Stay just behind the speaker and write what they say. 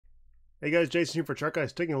Hey guys, Jason here for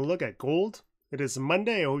TheChartGuys, taking a look at gold. It is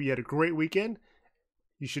Monday. I hope you had a great weekend.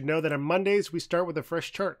 You should know that on Mondays we start with a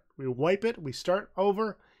fresh chart. We wipe it, we start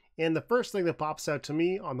over, and the first thing that pops out to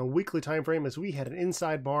me on the weekly time frame is we had an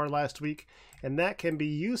inside bar last week, and that can be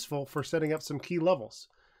useful for setting up some key levels.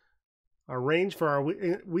 Our range for our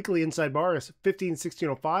weekly inside bar is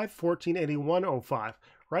 1516.05, 1481.05.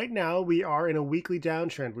 Right now we are in a weekly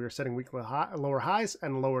downtrend. We are setting weekly lower highs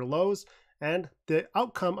and lower lows. And the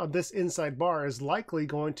outcome of this inside bar is likely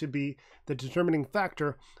going to be the determining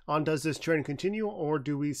factor on does this trend continue or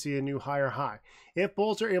do we see a new higher high. If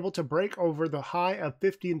bulls are able to break over the high of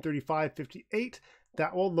 1535.58,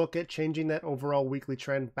 that will look at changing that overall weekly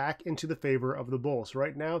trend back into the favor of the bulls.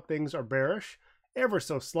 Right now, things are bearish, ever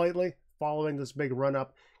so slightly, following this big run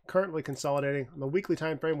up. Currently consolidating on the weekly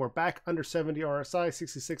time frame. We're back under 70 RSI,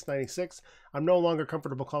 66.96. I'm no longer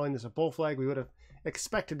comfortable calling this a bull flag. We would have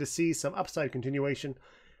expected to see some upside continuation,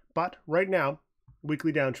 but right now,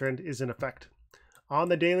 weekly downtrend is in effect. On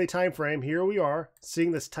the daily time frame, here we are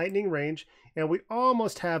seeing this tightening range, and we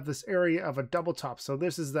almost have this area of a double top. So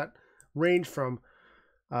this is that range from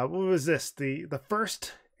what was this? The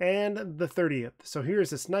 1st and the 30th. So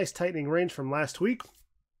here's this nice tightening range from last week.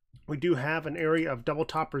 We do have an area of double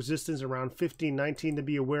top resistance around 1519 to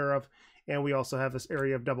be aware of, and we also have this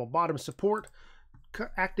area of double bottom support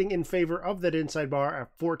acting in favor of that inside bar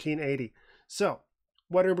at 1480. So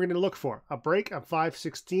what are we going to look for? A break of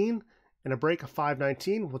 516 and a break of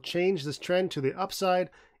 519 will change this trend to the upside.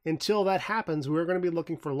 Until that happens, we're going to be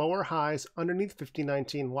looking for lower highs underneath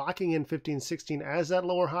 1519, locking in 1516 as that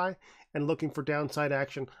lower high, and looking for downside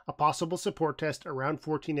action, a possible support test around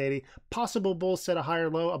 1480. Possible bulls set a higher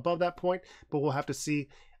low above that point, but we'll have to see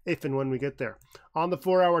if and when we get there. On the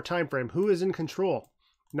 4-hour time frame, who is in control?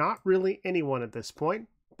 Not really anyone at this point.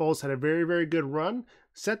 Bulls had a very, very good run,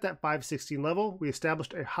 set that 516 level. We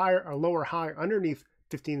established a lower high underneath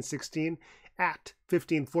 1516 at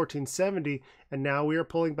 1514.70, and now we are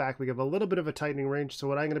pulling back. We have a little bit of a tightening range, so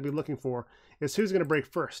what I'm going to be looking for is who's going to break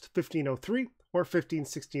first, 1503 or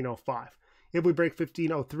 1516.05. If we break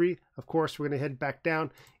 1503, of course, we're going to head back down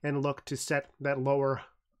and look to set that lower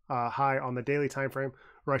high on the daily time frame,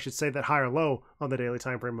 or I should say that higher low on the daily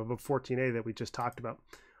time frame of a 14A that we just talked about.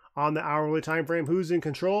 On the hourly time frame, who's in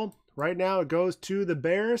control? Right now, it goes to the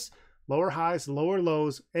bears. Lower highs, lower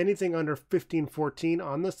lows, anything under 1514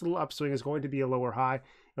 on this little upswing is going to be a lower high,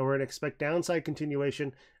 and we're going to expect downside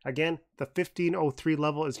continuation. Again, the 1503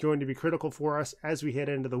 level is going to be critical for us as we head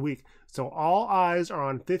into the week. So all eyes are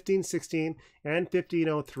on 1516 and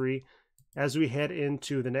 1503 as we head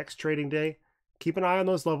into the next trading day. Keep an eye on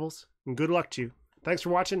those levels, and good luck to you. Thanks for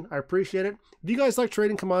watching. I appreciate it. If you guys like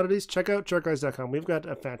trading commodities, check out TheChartGuys.com. We've got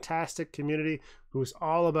a fantastic community who's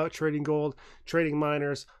all about trading gold, trading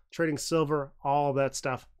miners, trading silver, all of that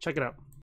stuff. Check it out.